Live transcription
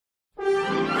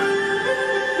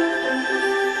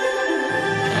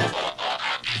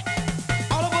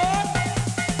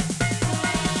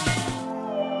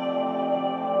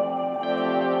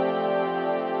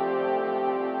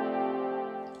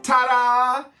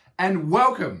and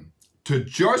welcome to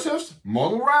Joseph's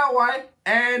Model Railway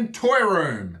and Toy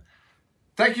Room.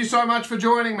 Thank you so much for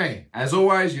joining me. As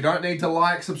always, you don't need to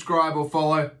like, subscribe or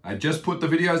follow. I just put the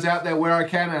videos out there where I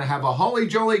can and have a holly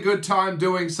jolly good time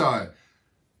doing so.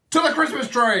 To the Christmas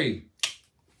tree!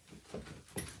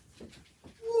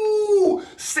 Ooh,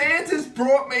 Santa's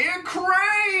brought me a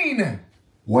crane!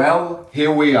 Well,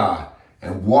 here we are,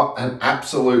 and what an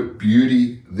absolute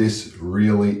beauty this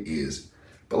really is.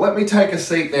 But let me take a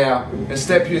seat now and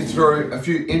step you through a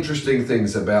few interesting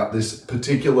things about this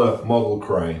particular model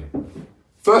crane.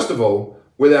 First of all,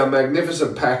 with our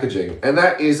magnificent packaging, and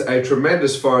that is a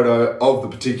tremendous photo of the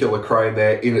particular crane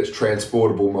there in its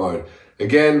transportable mode.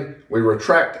 Again, we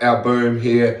retract our boom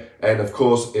here, and of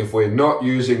course, if we're not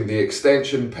using the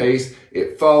extension piece,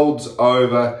 it folds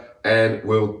over and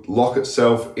will lock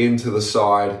itself into the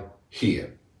side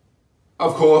here.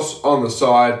 Of course, on the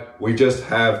side, we just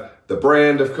have the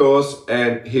brand, of course,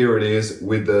 and here it is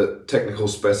with the technical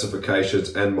specifications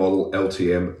and model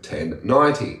LTM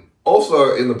 1090.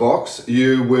 Also in the box,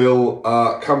 you will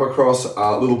come across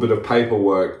a little bit of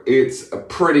paperwork. It's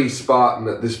pretty Spartan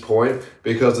at this point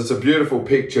because it's a beautiful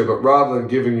picture, but rather than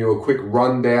giving you a quick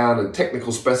rundown and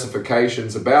technical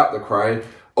specifications about the crane,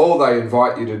 all they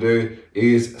invite you to do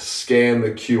is scan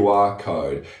the QR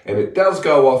code. And it does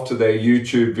go off to their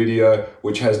YouTube video,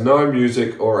 which has no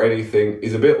music or anything,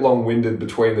 is a bit long-winded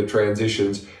between the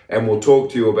transitions, and will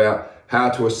talk to you about how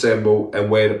to assemble and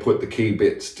where to put the key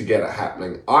bits to get it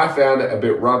happening. I found it a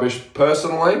bit rubbish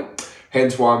personally,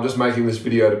 hence why I'm just making this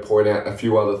video to point out a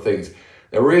few other things.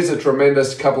 There is a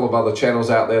tremendous couple of other channels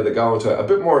out there that go into a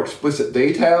bit more explicit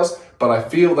details, but I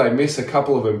feel they miss a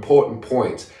couple of important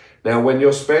points. Now, when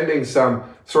you're spending some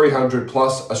 300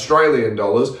 plus Australian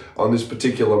dollars on this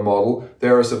particular model,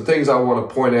 there are some things I want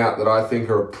to point out that I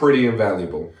think are pretty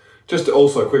invaluable. Just to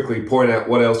also quickly point out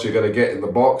what else you're going to get in the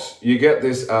box. You get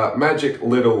this magic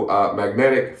little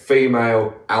magnetic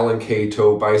female Allen key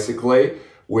tool, basically,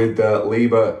 with the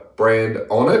LIEBHERR brand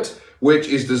on it, which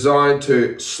is designed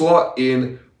to slot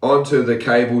in onto the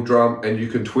cable drum, and you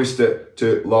can twist it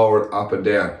to lower it up and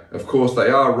down. Of course, they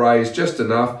are raised just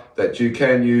enough that you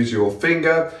can use your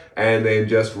finger and then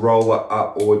just roll it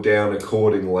up or down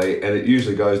accordingly, and it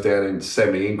usually goes down in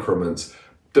semi-increments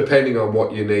depending on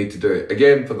what you need to do.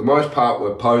 Again, for the most part,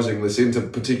 we're posing this into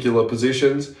particular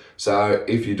positions, so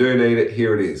if you do need it,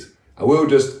 here it is. I will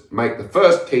just make the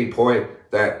first key point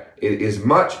that it is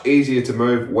much easier to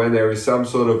move when there is some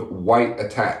sort of weight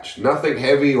attached. Nothing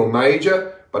heavy or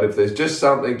major, but if there's just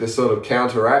something to sort of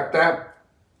counteract that,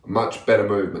 much better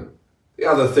movement. The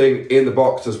other thing in the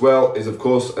box as well is, of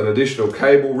course, an additional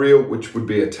cable reel, which would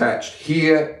be attached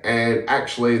here. And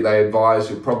actually, they advise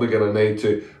you're probably going to need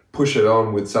to push it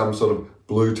on with some sort of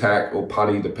blue tack or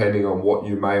putty, depending on what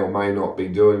you may or may not be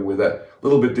doing with it. A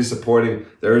little bit disappointing.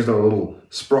 There isn't a little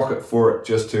sprocket for it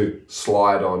just to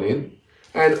slide on in.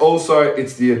 And also,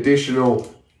 it's the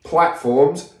additional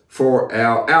platforms for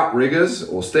our outriggers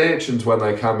or stanchions when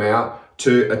they come out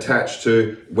to attach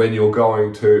to when you're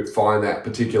going to find that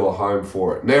particular home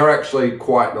for it. And they're actually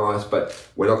quite nice, but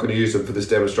we're not going to use them for this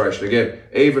demonstration. Again,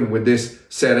 even with this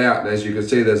set out, and as you can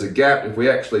see, there's a gap. If we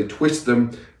actually twist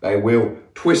them, they will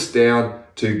twist down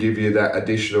to give you that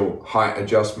additional height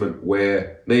adjustment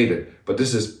where needed. But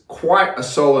this is quite a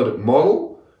solid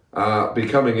model, be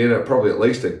coming in at probably at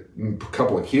least a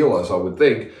couple of kilos, I would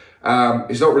think.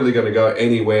 It's not really going to go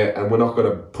anywhere, and we're not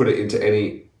going to put it into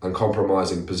any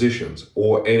uncompromising positions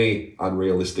or any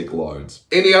unrealistic loads.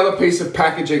 Any other piece of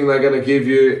packaging they're going to give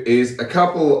you is a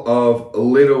couple of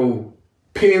little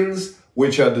pins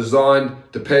which are designed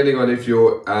depending on if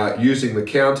you're using the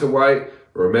counterweight.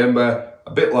 Remember,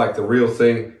 a bit like the real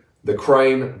thing, the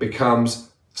crane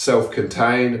becomes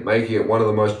self-contained, making it one of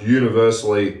the most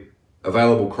universally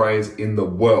available cranes in the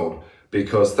world.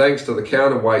 Because thanks to the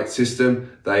counterweight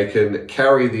system, they can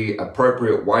carry the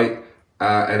appropriate weight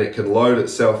and it can load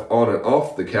itself on and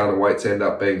off. The counterweights end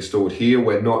up being stored here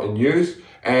when not in use.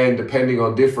 And depending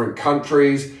on different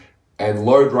countries and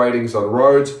load ratings on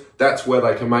roads, that's where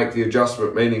they can make the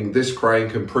adjustment, meaning this crane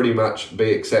can pretty much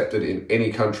be accepted in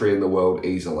any country in the world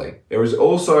easily. There is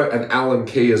also an Allen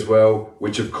key as well,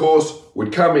 which of course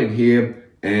would come in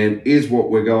here and is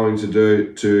what we're going to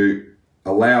do to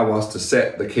allow us to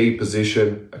set the key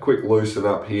position, a quick loosen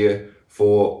up here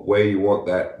for where you want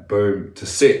that boom to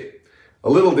sit. A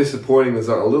little disappointing, there's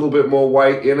a little bit more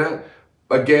weight in it.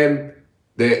 Again,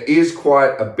 there is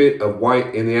quite a bit of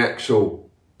weight in the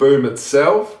actual boom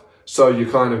itself, so you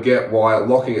kind of get why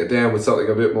locking it down with something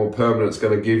a bit more permanent is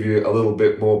going to give you a little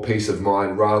bit more peace of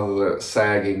mind rather than it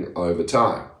sagging over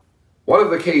time. One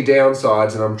of the key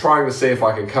downsides, and I'm trying to see if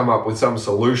I can come up with some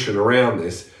solution around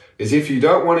this, is if you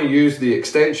don't want to use the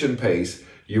extension piece,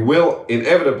 you will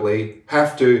inevitably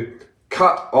have to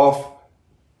cut off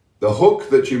the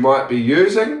hook that you might be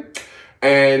using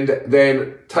and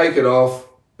then take it off,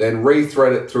 then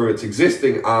rethread it through its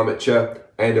existing armature,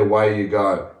 and away you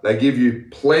go. They give you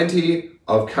plenty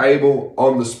of cable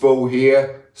on the spool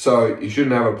here, so you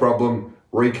shouldn't have a problem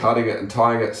recutting it and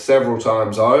tying it several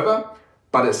times over,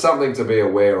 but it's something to be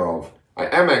aware of. I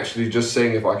am actually just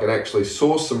seeing if I can actually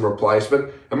source some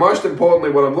replacement, and most importantly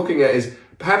what I'm looking at is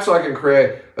perhaps I can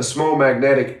create a small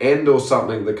magnetic end or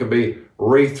something that can be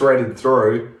rethreaded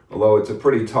through, although it's a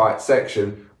pretty tight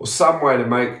section, or some way to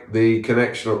make the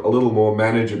connection a little more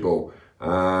manageable.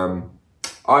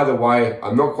 Either way,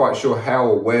 I'm not quite sure how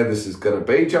or where this is going to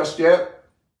be just yet.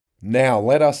 Now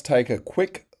let us take a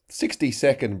quick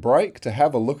 60-second break to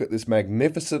have a look at this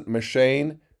magnificent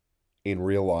machine in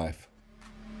real life.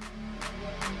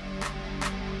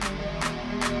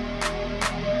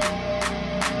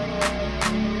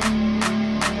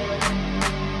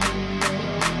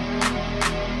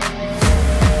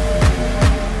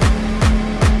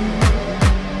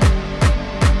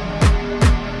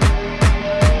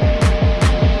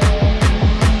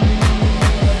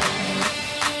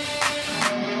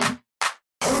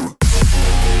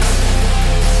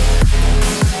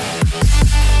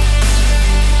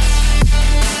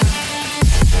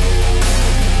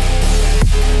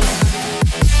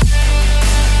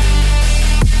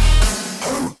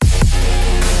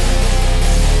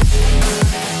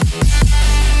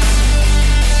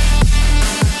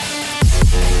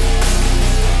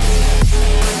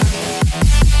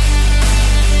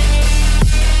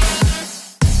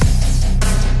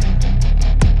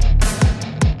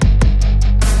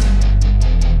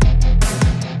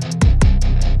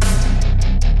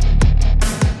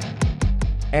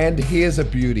 And here's a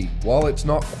beauty. While it's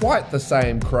not quite the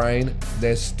same crane,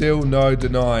 there's still no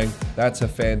denying that's a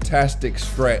fantastic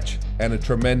stretch and a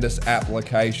tremendous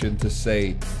application to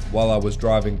see while I was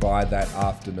driving by that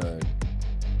afternoon.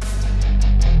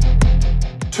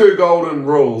 2 golden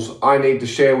rules I need to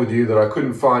share with you that I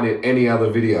couldn't find in any other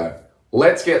video.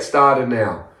 Let's get started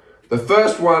now. The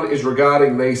first one is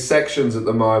regarding these sections at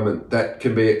the moment that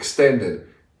can be extended.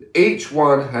 Each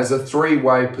one has a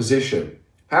 3-way position.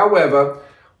 However,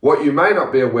 what you may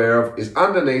not be aware of is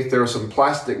underneath there are some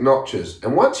plastic notches,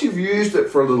 and once you've used it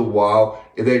for a little while,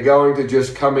 they're going to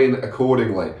just come in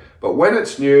accordingly. But when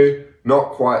it's new,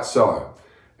 not quite so.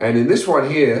 And in this one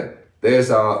here,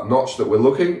 there's a notch that we're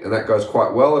looking, and that goes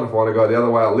quite well, and if I want to go the other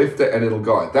way, I'll lift it and it'll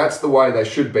go. That's the way they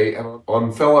should be, and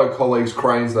on fellow colleagues'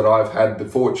 cranes that I've had the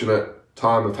fortunate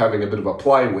time of having a bit of a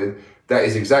play with, that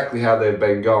is exactly how they've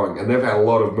been going, and they've had a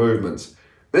lot of movements.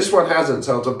 This one hasn't,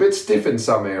 so it's a bit stiff in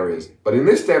some areas. But in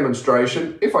this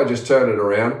demonstration, if I just turn it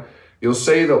around, you'll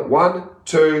see that 1,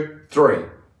 2, 3.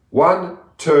 1,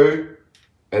 2,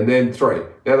 and then 3.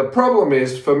 Now the problem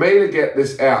is, for me to get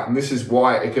this out, and this is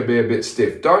why it can be a bit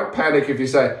stiff. Don't panic if you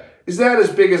say, is that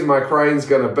as big as my crane's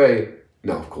gonna be?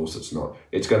 No, of course it's not.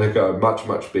 It's gonna go much,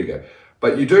 much bigger.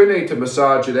 But you do need to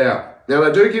massage it out. Now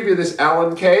they do give you this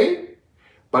Allen key,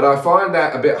 but I find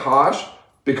that a bit harsh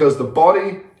because the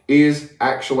body is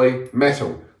actually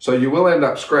metal. So you will end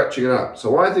up scratching it up.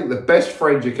 So I think the best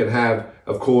friend you can have,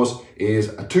 of course, is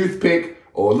a toothpick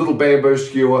or a little bamboo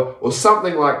skewer or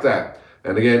something like that.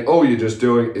 And again, all you're just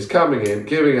doing is coming in,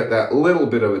 giving it that little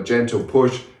bit of a gentle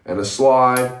push and a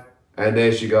slide, and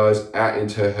there she goes out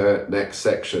into her next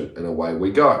section, and away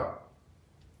we go.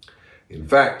 In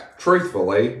fact,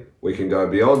 truthfully, we can go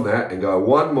beyond that and go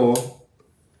one more,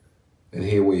 and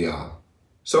here we are.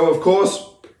 So of course,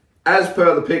 as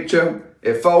per the picture,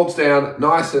 it folds down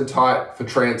nice and tight for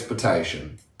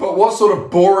transportation. But what sort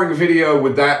of boring video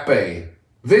would that be?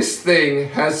 This thing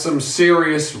has some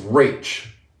serious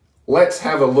reach. Let's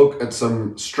have a look at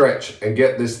some stretch and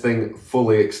get this thing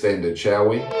fully extended, shall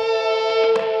we?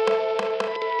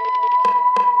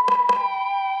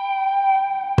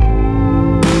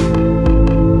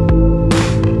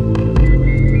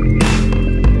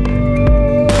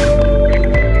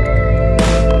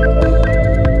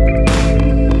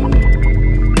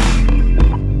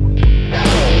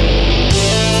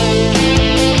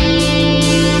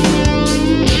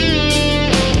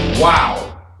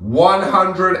 Wow,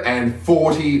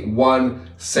 141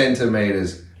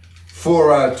 centimeters.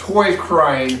 For a toy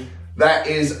crane, that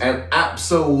is an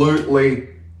absolutely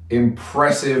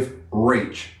impressive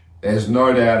reach. There's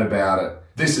no doubt about it.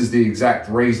 This is the exact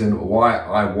reason why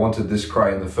I wanted this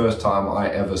crane the first time I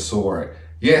ever saw it.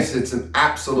 Yes, it's an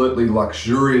absolutely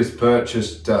luxurious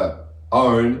purchase to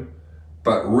own,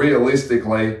 but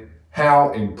realistically,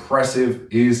 how impressive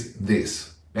is this?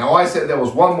 Now, I said there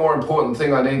was one more important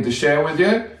thing I need to share with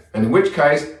you. And in which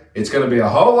case, it's going to be a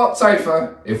whole lot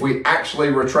safer if we actually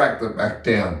retract it back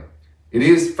down. It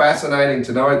is fascinating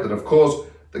to note that, of course,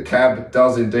 the cab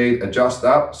does indeed adjust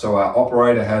up, so our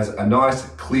operator has a nice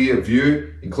clear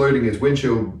view, including his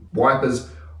windshield wipers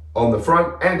on the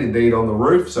front and indeed on the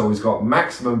roof, so he's got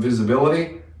maximum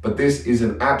visibility, but this is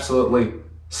an absolutely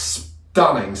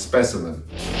stunning specimen.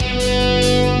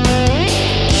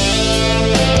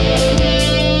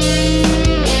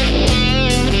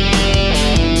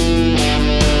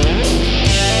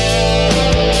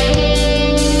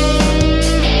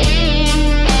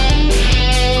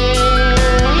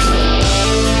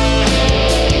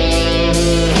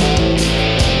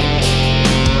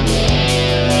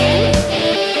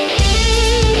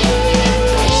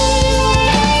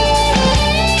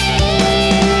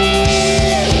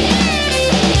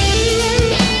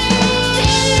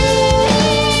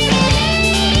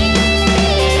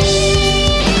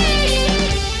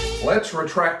 Let's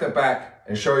retract it back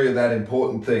and show you that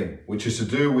important thing, which is to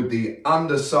do with the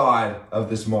underside of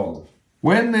this model.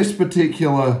 When this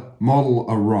particular model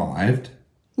arrived,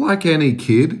 like any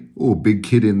kid, or big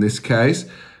kid in this case,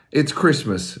 it's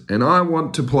Christmas and I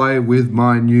want to play with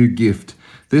my new gift.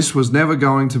 This was never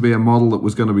going to be a model that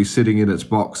was going to be sitting in its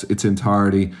box its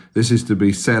entirety. This is to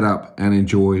be set up and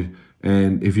enjoyed,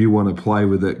 and if you want to play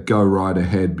with it, go right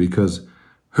ahead, because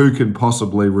who can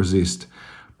possibly resist?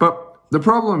 But the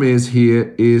problem is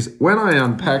here is when I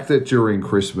unpacked it during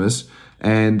Christmas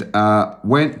and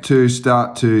went to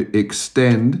start to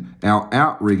extend our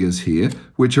outriggers here,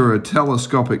 which are a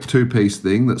telescopic two-piece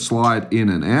thing that slide in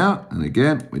and out. And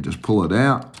again, we just pull it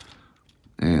out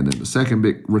and then the second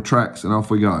bit retracts and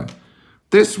off we go.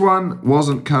 This one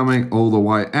wasn't coming all the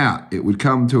way out. It would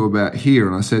come to about here.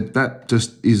 And I said, that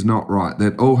just is not right.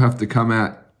 They'd all have to come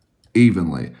out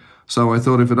evenly. So I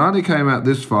thought if it only came out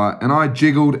this far, and I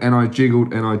jiggled and I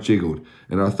jiggled and I jiggled,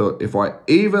 and I thought if I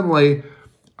evenly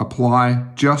apply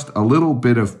just a little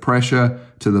bit of pressure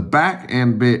to the back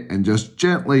end bit and just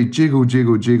gently jiggle,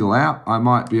 jiggle, jiggle out, I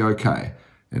might be okay.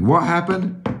 And what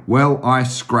happened? Well, I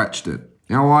scratched it.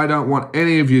 Now, I don't want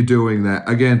any of you doing that.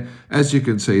 Again, as you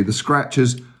can see, the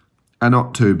scratches are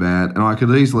not too bad, and I could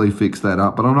easily fix that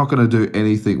up, but I'm not going to do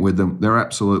anything with them. They're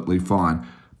absolutely fine.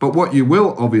 But what you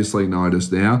will obviously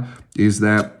notice now is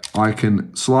that I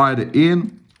can slide it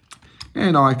in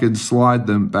and I can slide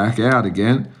them back out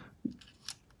again.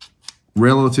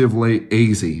 Relatively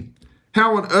easy.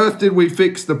 How on earth did we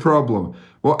fix the problem?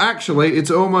 Well, actually,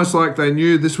 it's almost like they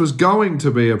knew this was going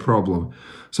to be a problem.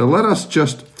 So let us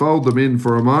just fold them in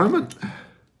for a moment.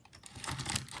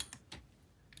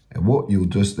 And what you'll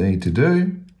just need to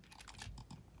do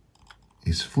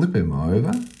is flip him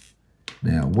over.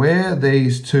 Now, where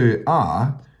these two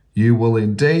are, you will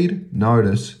indeed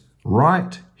notice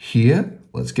right here,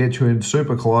 let's get you in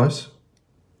super close,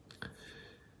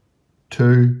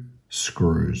 2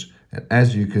 screws. And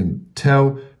as you can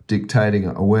tell, dictating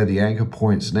where the anchor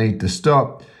points need to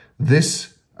stop,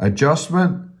 this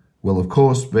adjustment will of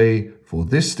course be for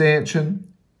this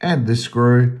stanchion, and this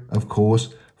screw, of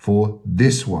course, for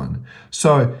this one.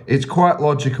 So it's quite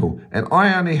logical, and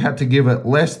I only had to give it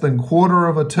less than 1/4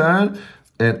 of a turn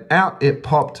and out it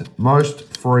popped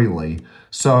most freely.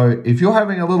 So if you're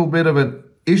having a little bit of an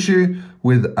issue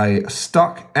with a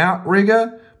stuck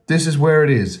outrigger, this is where it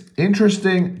is.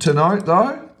 Interesting to note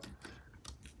though,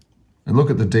 and look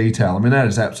at the detail. I mean, that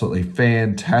is absolutely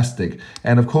fantastic.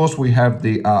 And of course we have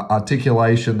the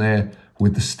articulation there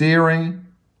with the steering.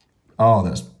 Oh,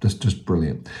 that's just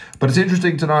brilliant. But it's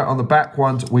interesting to note on the back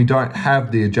ones, we don't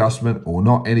have the adjustment, or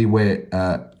not anywhere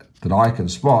that I can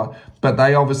spot, but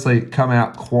they obviously come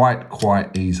out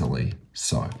quite easily.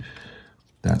 So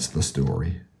that's the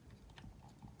story.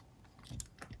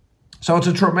 So it's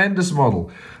a tremendous model.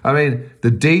 I mean,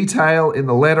 the detail in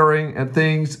the lettering and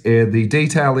things, the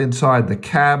detail inside the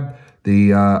cab,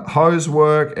 the hose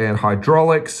work and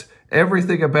hydraulics,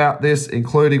 everything about this,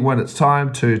 including when it's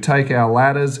time to take our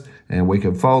ladders and we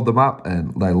can fold them up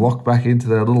and they lock back into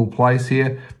their little place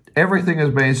here. Everything has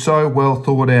been so well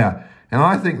thought out. And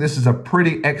I think this is a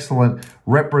pretty excellent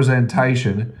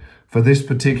representation for this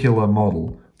particular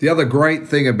model. The other great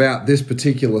thing about this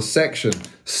particular section,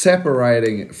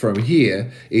 separating from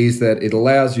here, is that it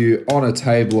allows you on a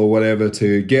table or whatever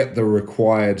to get the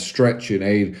required stretch you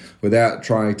need without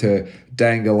trying to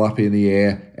dangle up in the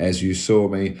air as you saw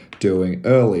me doing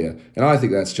earlier. And I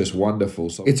think that's just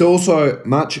wonderful. So it's also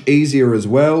much easier as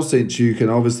well, since you can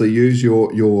obviously use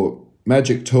your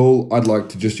magic tool. I'd like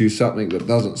to just use something that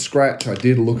doesn't scratch. I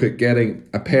did look at getting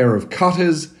a pair of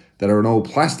cutters that are an all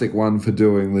plastic one for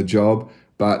doing the job,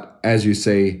 but as you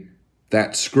see,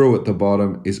 that screw at the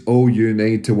bottom is all you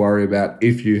need to worry about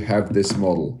if you have this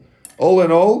model. All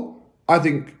in all, I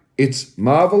think it's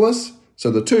marvelous. So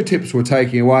the two tips we're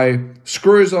taking away,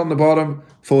 screws on the bottom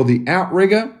for the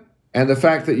outrigger, and the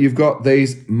fact that you've got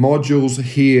these modules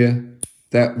here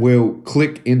that will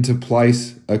click into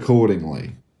place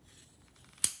accordingly.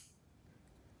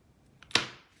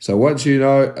 So once you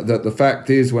know that the fact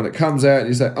is when it comes out,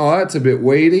 you say, oh, that's a bit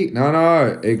weedy.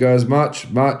 No, it goes much,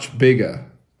 much bigger.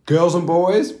 Girls and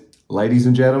boys, ladies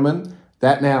and gentlemen,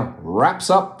 that now wraps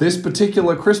up this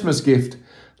particular Christmas gift.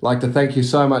 I'd like to thank you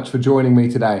so much for joining me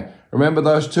today. Remember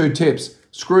those two tips,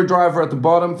 screwdriver at the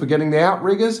bottom for getting the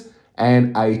outriggers,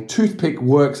 and a toothpick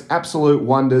works absolute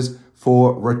wonders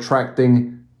for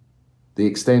retracting the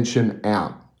extension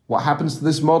out. What happens to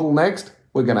this model next?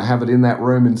 We're going to have it in that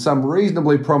room in some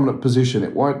reasonably prominent position.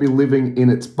 It won't be living in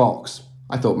its box.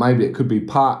 I thought maybe it could be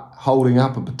part holding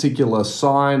up a particular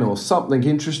sign or something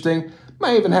interesting.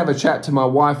 May even have a chat to my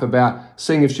wife about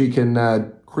seeing if she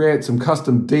can create some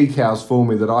custom decals for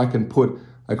me that I can put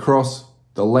across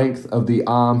the length of the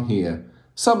arm here.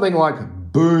 Something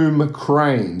like Boom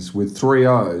Cranes with 3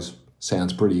 O's.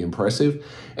 Sounds pretty impressive.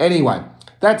 Anyway,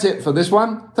 that's it for this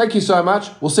one. Thank you so much.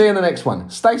 We'll see you in the next one.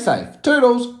 Stay safe.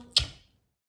 Toodles!